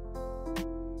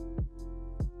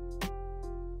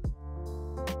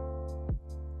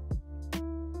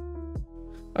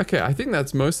 Okay, I think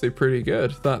that's mostly pretty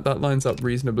good. That lines up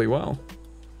reasonably well.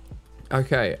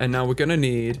 Okay, and now we're going to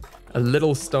need a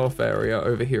little staff area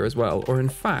over here as well. Or in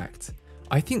fact,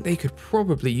 I think they could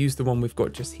probably use the one we've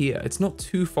got just here. It's not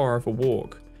too far of a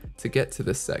walk to get to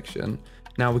this section.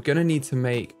 Now we're going to need to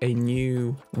make a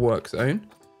new work zone,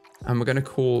 and we're going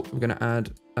to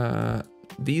add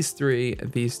these three,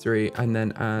 and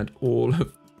then add all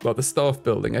of, well, the staff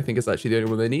building, I think is actually the only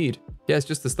one they need. Yeah, it's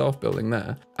just the staff building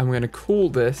there. And we're going to call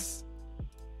this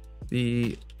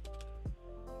the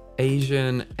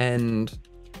Asian end,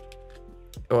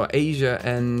 or Asia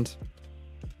end.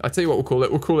 I'll tell you what we'll call it.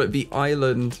 We'll call it the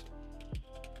Island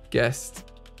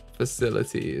Guest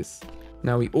Facilities.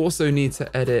 Now we also need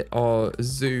to edit our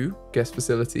zoo guest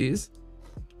facilities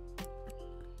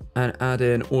and add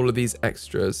in all of these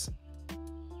extras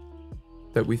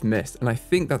that we've missed. And I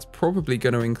think that's probably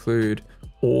going to include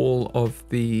all of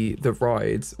the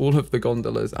rides, all of the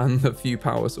gondolas, and the few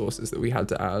power sources that we had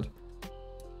to add.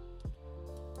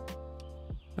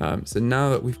 So now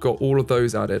that we've got all of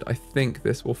those added, I think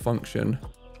this will function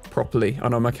properly,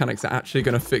 and our mechanics are actually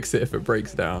going to fix it if it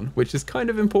breaks down, which is kind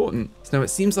of important. So now it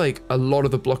seems like a lot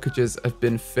of the blockages have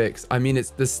been fixed. I mean,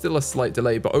 there's still a slight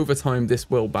delay, but over time this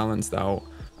will balance out,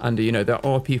 and you know, there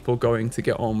are people going to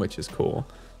get on, which is cool.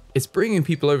 It's bringing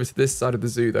people over to this side of the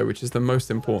zoo though, which is the most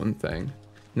important thing.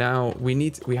 Now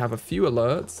we have a few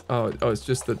alerts. Oh, it's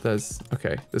just that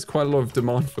there's quite a lot of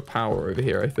demand for power over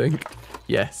here, I think.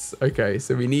 Yes, okay,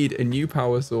 so we need a new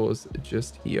power source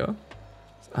just here.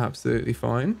 It's absolutely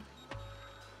fine.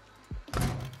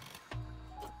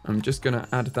 I'm just gonna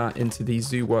add that into the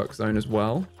zoo work zone as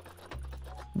well,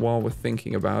 while we're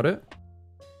thinking about it.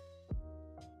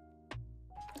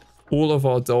 All of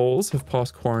our dolls have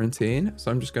passed quarantine, so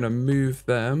I'm just gonna move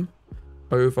them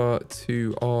over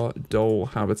to our doll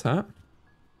habitat.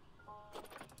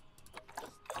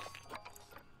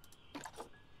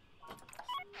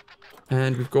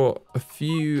 And we've got a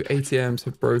few ATMs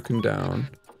have broken down.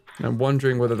 And I'm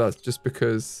wondering whether that's just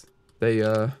because they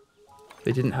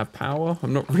didn't have power.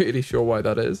 I'm not really sure why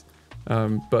that is,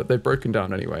 but they've broken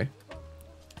down anyway.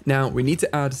 Now we need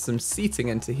to add some seating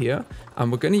into here,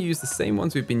 and we're going to use the same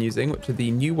ones we've been using, which are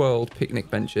the New World picnic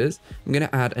benches. I'm going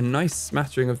to add a nice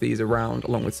smattering of these around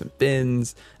along with some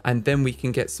bins, and then we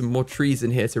can get some more trees in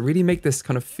here to really make this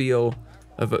kind of feel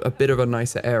of a bit of a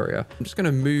nicer area. I'm just going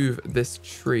to move this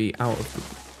tree out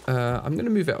of I'm going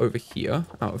to move it over here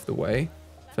out of the way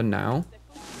for now.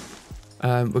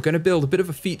 We're going to build a bit of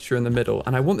a feature in the middle,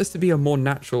 and I want this to be a more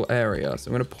natural area,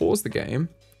 so I'm going to pause the game.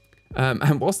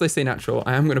 And whilst I say natural,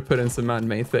 I am going to put in some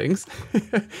man-made things,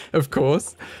 of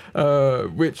course,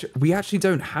 which we actually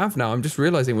don't have now. I'm just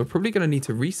realizing we're probably going to need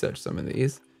to research some of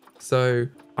these. So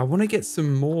I want to get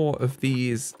some more of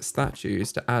these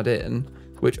statues to add in,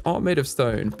 which aren't made of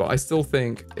stone, but I still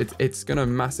think it's going to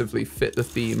massively fit the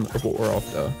theme of what we're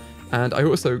after. And I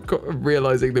also got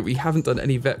realizing that we haven't done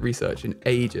any vet research in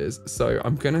ages. So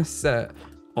I'm going to set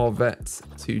our vets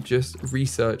to just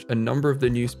research a number of the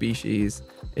new species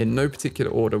in no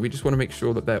particular order. We just want to make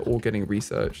sure that they're all getting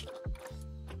researched.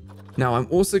 Now I'm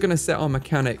also going to set our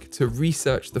mechanic to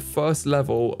research the first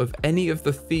level of any of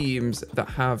the themes that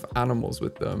have animals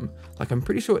with them. Like I'm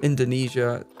pretty sure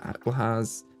Indonesia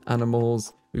has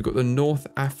animals. We've got the North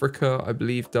Africa, I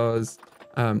believe does,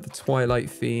 the Twilight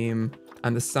theme,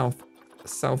 and the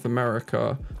South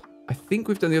America. I think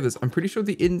we've done the others. I'm pretty sure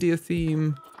the India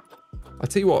theme. I'll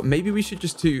tell you what, maybe we should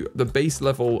just do the base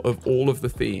level of all of the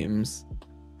themes,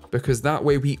 because that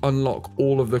way we unlock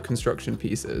all of the construction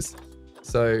pieces.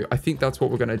 So I think that's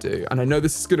what we're going to do. And I know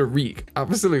this is going to wreak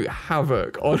absolute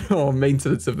havoc on our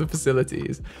maintenance of the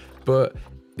facilities, but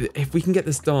if we can get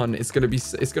this done, it's going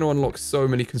to unlock so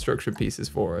many construction pieces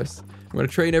for us. I'm going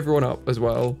to train everyone up as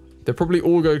well. They're probably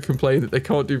all going to complain that they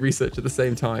can't do research at the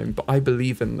same time, but I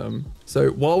believe in them. So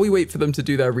while we wait for them to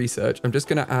do their research, I'm just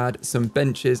going to add some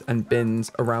benches and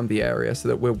bins around the area so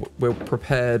that we're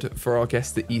prepared for our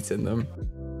guests to eat in them.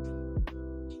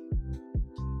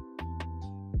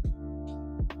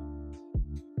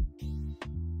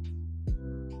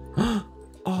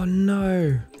 Oh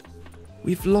no,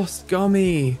 we've lost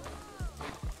Gummy.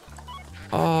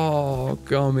 Oh,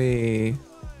 Gummy.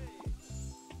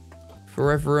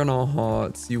 Forever in our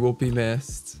hearts, you will be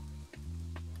missed.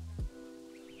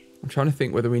 I'm trying to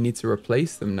think whether we need to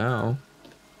replace them now.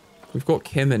 We've got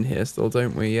Kim in here still,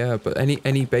 don't we? Yeah, but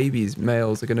any babies,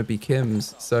 males, are going to be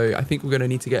Kim's. So I think we're going to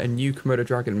need to get a new Komodo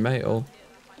dragon male.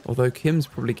 Although Kim's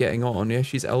probably getting on. Yeah,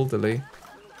 she's elderly.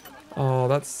 Oh,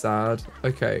 that's sad.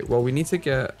 Okay, well, we need to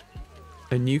get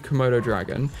a new Komodo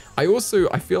dragon. I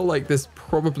feel like this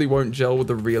probably won't gel with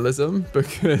the realism,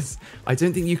 because I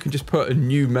don't think you can just put a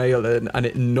new male in and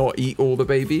it not eat all the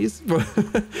babies.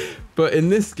 But in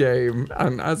this game,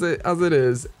 and as it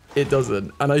is, it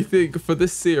doesn't. And I think for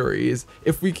this series,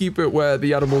 if we keep it where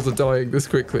the animals are dying this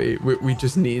quickly, we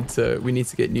just need to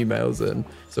get new males in.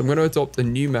 So I'm going to adopt a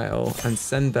new male and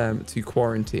send them to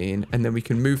quarantine, and then we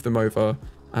can move them over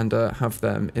and have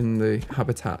them in the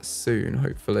habitat soon,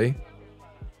 hopefully.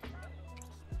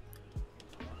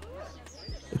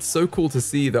 It's so cool to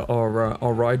see that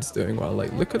our ride's doing well.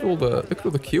 Like, look at all the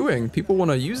queuing. People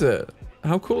want to use it.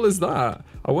 How cool is that?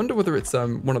 I wonder whether it's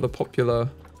one of the popular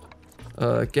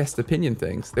guest opinion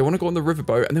things. They want to go on the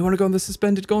riverboat and they want to go on the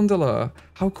suspended gondola.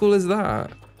 How cool is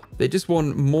that? They just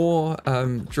want more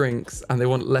drinks and they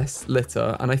want less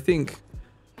litter. And I think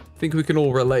we can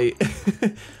all relate.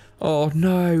 Oh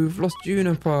no, we've lost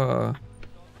Juniper.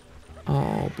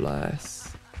 Oh,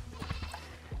 bless.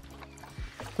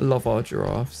 I love our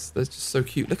giraffes. They're just so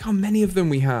cute. Look how many of them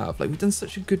we have. Like, we've done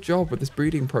such a good job with this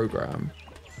breeding program.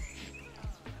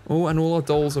 Oh, and all our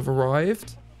dolls have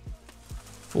arrived.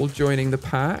 All joining the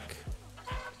pack.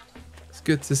 It's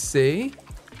good to see.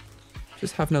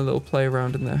 Just having a little play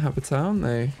around in their habitat, aren't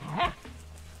they?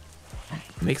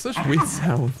 Make such weird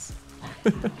sounds.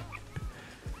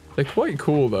 They're quite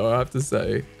cool though, I have to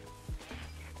say.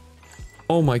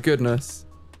 Oh my goodness.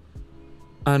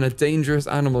 And a dangerous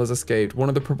animal has escaped. One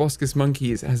of the proboscis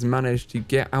monkeys has managed to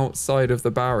get outside of the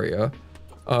barrier.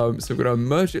 So we're going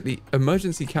to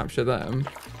emergency capture them.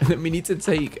 And then we need to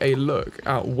take a look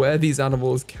at where these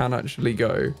animals can actually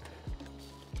go.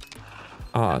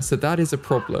 So that is a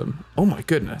problem. Oh my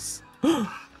goodness.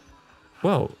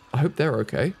 Well, I hope they're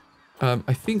okay.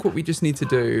 I think what we just need to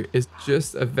do is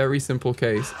just a very simple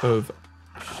case of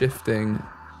shifting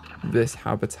this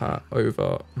habitat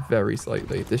over very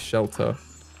slightly, this shelter.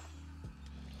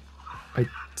 I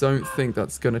don't think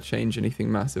that's going to change anything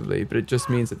massively, but it just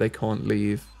means that they can't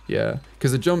leave. Yeah,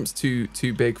 because the jump's too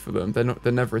big for them. They'll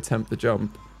never attempt the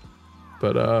jump.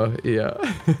 But yeah,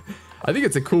 I think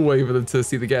it's a cool way for them to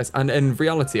see the guests. And in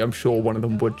reality, I'm sure one of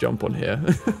them would jump on here.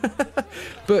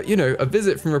 But, you know, a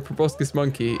visit from a proboscis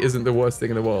monkey isn't the worst thing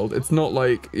in the world. It's not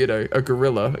like, you know, a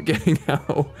gorilla getting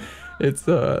out. It's,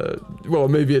 well,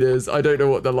 maybe it is. I don't know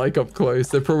what they're like up close.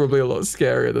 They're probably a lot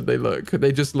scarier than they look.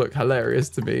 They just look hilarious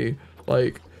to me.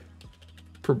 Like,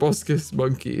 proboscis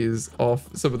monkeys are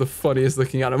some of the funniest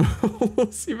looking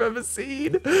animals you've ever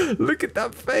seen. Look at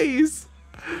that face.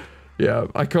 Yeah,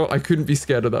 I couldn't be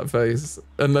scared of that face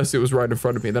unless it was right in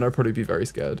front of me. Then I'd probably be very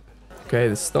scared. Okay,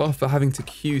 the staff are having to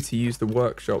queue to use the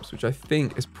workshops, which I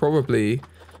think is probably,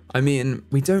 I mean,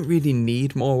 we don't really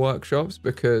need more workshops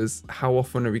because how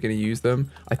often are we going to use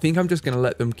them? I think I'm just going to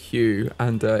let them queue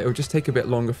and it'll just take a bit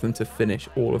longer for them to finish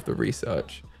all of the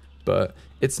research. But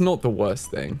it's not the worst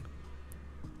thing.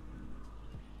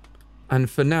 And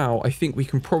for now, I think we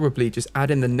can probably just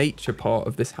add in the nature part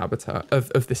of this habitat,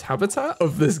 of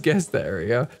this guest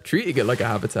area, treating it like a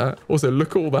habitat. Also,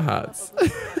 look at all the hats.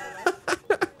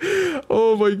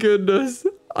 Oh my goodness.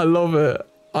 I love it.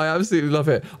 I absolutely love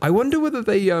it. I wonder whether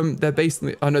they're based on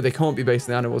the, oh no, they can't be based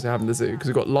on the animals they have in the zoo because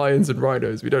we've got lions and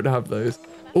rhinos. We don't have those.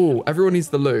 Oh, everyone needs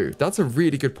the loo. That's a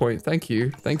really good point. Thank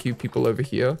you. Thank you, people over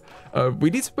here. We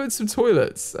need to put some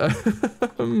toilets.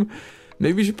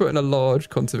 Maybe we should put in a large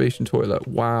conservation toilet.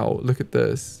 Wow, look at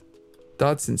this.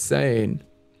 That's insane.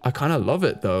 I kind of love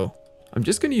it though. I'm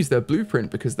just going to use their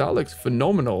blueprint because that looks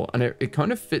phenomenal and it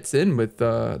kind of fits in with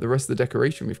the rest of the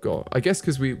decoration we've got. I guess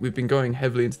because we've been going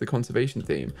heavily into the conservation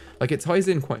theme. Like it ties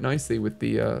in quite nicely with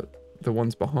the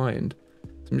ones behind.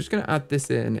 So I'm just going to add this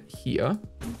in here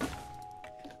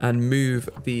and move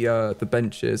the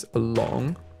benches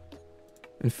along.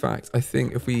 In fact, I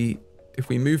think if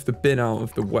we move the bin out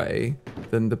of the way,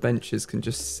 then the benches can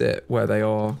just sit where they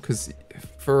are because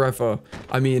forever,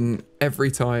 I mean, every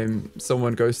time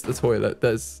someone goes to the toilet,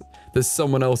 there's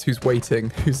someone else who's waiting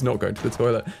who's not going to the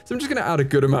toilet. So I'm just going to add a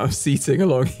good amount of seating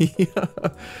along here.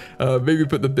 Maybe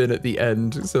put the bin at the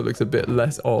end so it looks a bit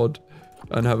less odd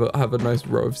and have a nice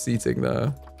row of seating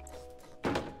there.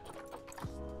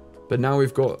 But now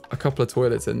we've got a couple of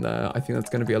toilets in there. I think that's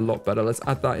going to be a lot better. Let's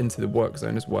add that into the work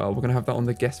zone as well. We're going to have that on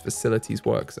the guest facilities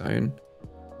work zone.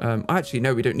 Actually,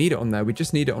 no, we don't need it on there. We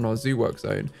just need it on our zoo work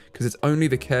zone because it's only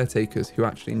the caretakers who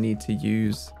actually need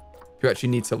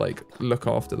to like look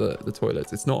after the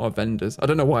toilets. It's not our vendors. I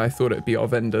don't know why I thought it'd be our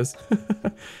vendors.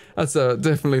 That's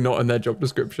definitely not in their job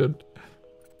description.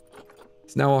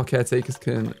 So now our caretakers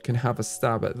can have a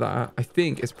stab at that. I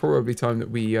think it's probably time that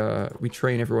we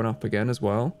train everyone up again as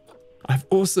well. I've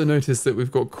also noticed that we've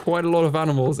got quite a lot of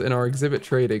animals in our exhibit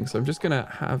trading. So I'm just going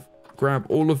to grab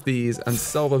all of these and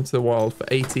sell them to the wild for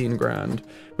 18 grand,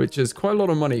 which is quite a lot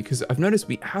of money because I've noticed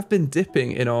we have been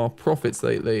dipping in our profits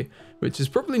lately, which is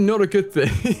probably not a good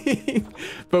thing,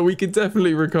 but we can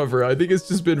definitely recover. I think it's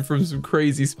just been from some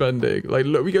crazy spending. Like,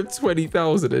 look, we got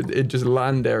 20,000 in just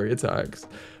land area tax.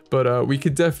 But we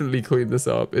could definitely clean this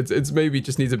up. It's maybe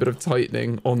just needs a bit of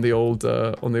tightening on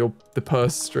the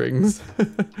purse strings.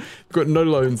 We've got no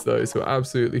loans though, so we're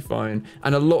absolutely fine.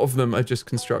 And a lot of them are just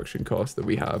construction costs that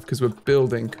we have because we're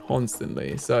building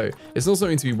constantly. So it's not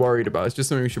something to be worried about. It's just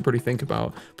something we should probably think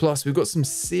about. Plus, we've got some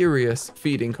serious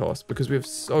feeding costs because we have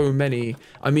so many.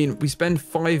 I mean, we spend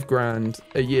 5 grand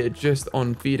a year just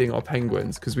on feeding our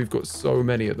penguins because we've got so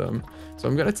many of them. So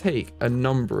I'm going to take a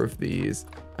number of these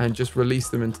and just release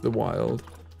them into the wild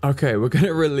Okay, we're going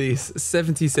to release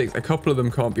 76. A couple of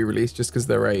them can't be released just because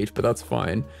they're age, but that's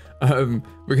fine. We're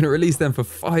going to release them for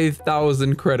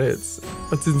 5,000 credits.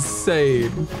 That's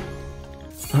insane.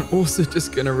 I'm also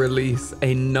just going to release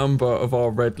a number of our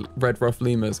red ruff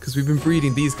lemurs because we've been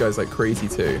breeding these guys like crazy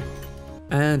too.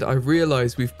 And I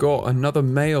realize we've got another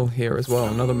male here as well,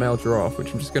 another male giraffe,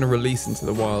 which I'm just going to release into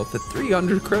the wild for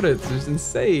 300 credits. It's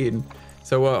insane.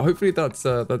 So hopefully that's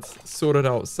sorted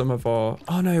out some of our...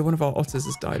 Oh no, one of our otters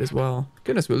has died as well.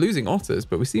 Goodness, we're losing otters,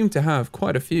 but we seem to have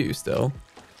quite a few still.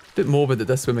 A bit morbid that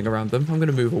they're swimming around them. I'm going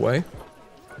to move away.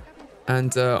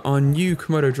 And our new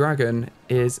Komodo dragon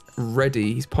is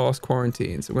ready. He's past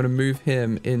quarantine, so I'm going to move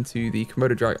him into the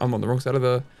Komodo dragon. I'm on the wrong side of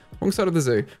the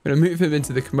zoo. I'm going to move him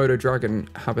into the Komodo dragon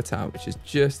habitat, which is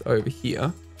just over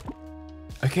here.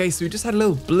 Okay, so we just had a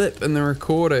little blip in the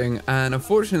recording and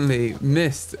unfortunately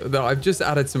missed that I've just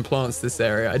added some plants to this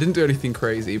area. I didn't do anything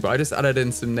crazy, but I just added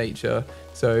in some nature.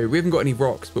 So we haven't got any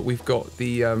rocks, but we've got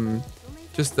the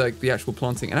just like the actual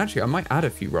planting. And actually I might add a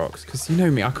few rocks because you know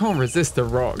me, I can't resist a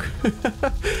rock.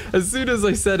 As soon as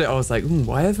I said it, I was like,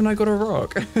 why haven't I got a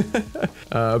rock?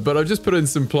 But I've just put in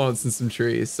some plants and some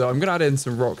trees. So I'm gonna add in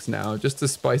some rocks now just to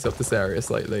spice up this area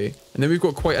slightly. And then we've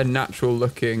got quite a natural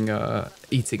looking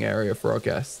eating area for our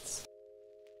guests.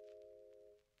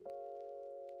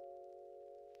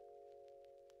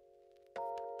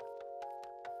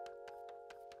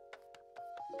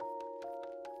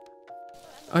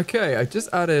 Okay, I just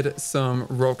added some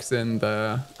rocks in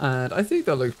there, and I think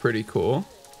that looks pretty cool.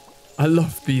 I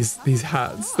love these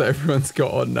hats that everyone's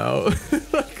got on now.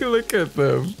 Like, look at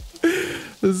them.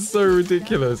 This is so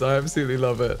ridiculous. I absolutely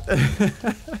love it.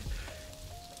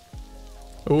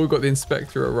 Oh, we've got the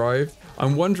inspector arrived.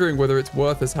 I'm wondering whether it's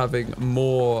worth us having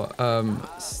more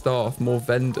staff, more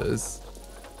vendors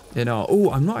in our...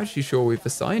 Oh, I'm not actually sure we've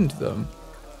assigned them.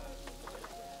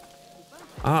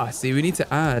 Ah, see, we need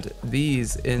to add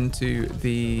these into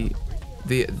the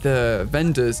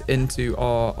vendors into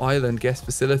our island guest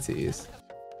facilities.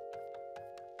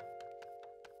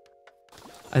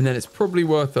 And then it's probably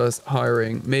worth us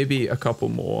hiring maybe a couple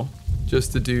more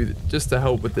just to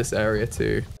help with this area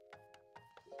too.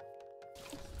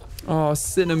 Oh,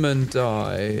 Cinnamon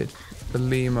died. The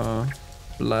lemur,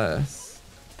 bless.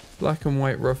 Black and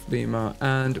white rough lemur,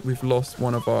 and we've lost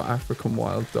one of our African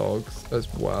wild dogs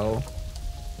as well.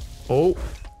 Oh,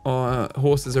 our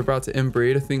horses are about to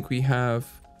inbreed. I think we have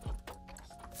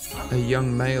a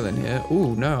young male in here.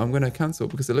 Oh, no, I'm going to cancel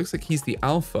because it looks like he's the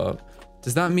alpha.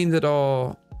 Does that mean that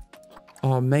our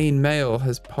main male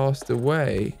has passed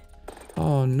away?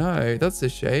 Oh, no, that's a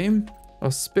shame.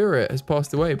 Our spirit has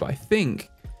passed away, but I think,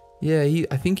 yeah,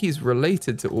 I think he's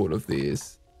related to all of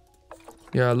these.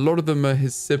 Yeah, a lot of them are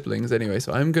his siblings anyway,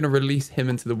 so I'm going to release him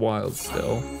into the wild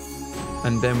still.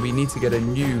 And then we need to get a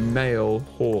new male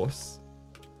horse.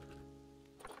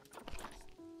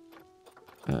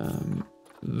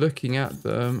 Looking at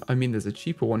them, I mean, there's a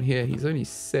cheaper one here. He's only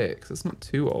 6. That's not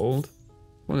too old.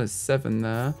 One is 7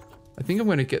 there. I think I'm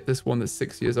going to get this one that's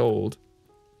 6 years old.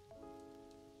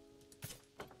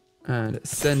 And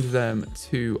send them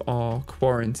to our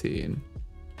quarantine.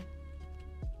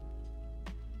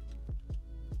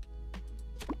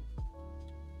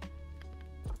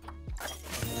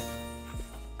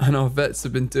 And our vets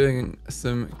have been doing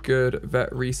some good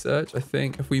vet research, I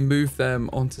think. If we move them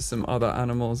onto some other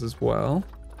animals as well.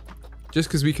 Just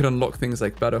because we can unlock things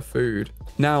like better food.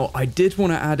 Now, I did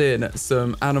want to add in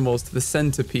some animals to the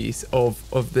centerpiece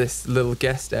of this little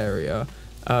guest area.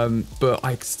 But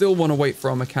I still want to wait for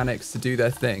our mechanics to do their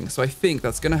thing. So I think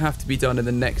that's going to have to be done in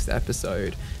the next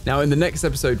episode. Now, in the next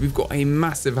episode, we've got a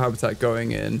massive habitat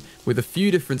going in with a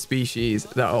few different species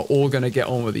that are all going to get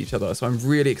on with each other. So I'm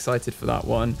really excited for that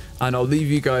one. And I'll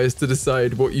leave you guys to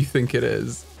decide what you think it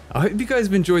is. I hope you guys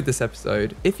have enjoyed this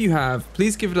episode. If you have,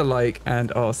 please give it a like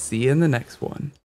and I'll see you in the next one.